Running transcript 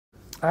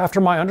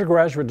After my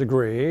undergraduate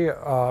degree,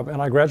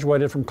 and I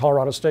graduated from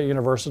Colorado State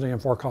University in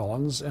Fort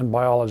Collins in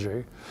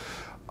biology,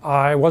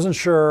 I wasn't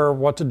sure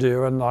what to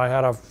do, and I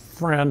had a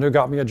friend who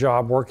got me a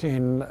job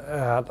working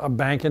at a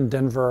bank in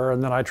Denver,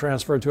 and then I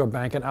transferred to a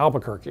bank in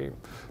Albuquerque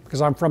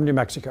because I'm from New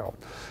Mexico.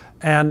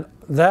 And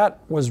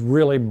that was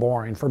really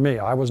boring for me.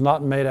 I was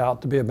not made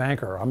out to be a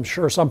banker. I'm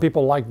sure some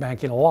people like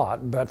banking a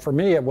lot, but for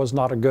me it was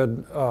not a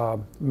good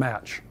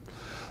match.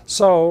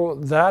 So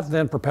that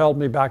then propelled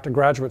me back to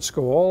graduate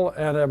school,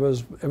 and it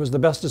was the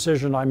best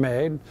decision I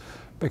made,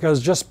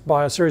 because just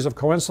by a series of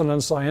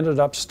coincidences I ended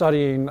up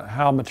studying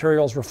how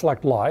materials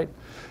reflect light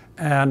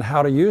and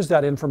how to use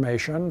that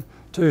information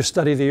to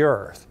study the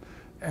Earth.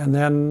 And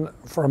then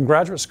from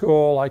graduate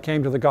school I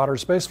came to the Goddard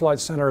Space Flight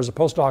Center as a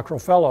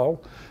postdoctoral fellow,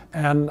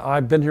 and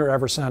I've been here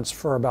ever since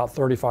for about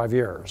 35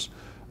 years.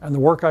 And the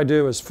work I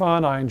do is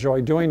fun. I enjoy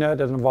doing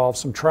it. It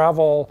involves some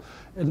travel.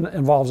 It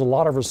involves a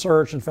lot of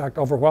research, in fact,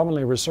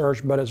 overwhelmingly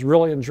research, but it's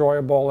really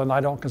enjoyable, and I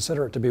don't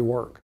consider it to be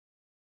work.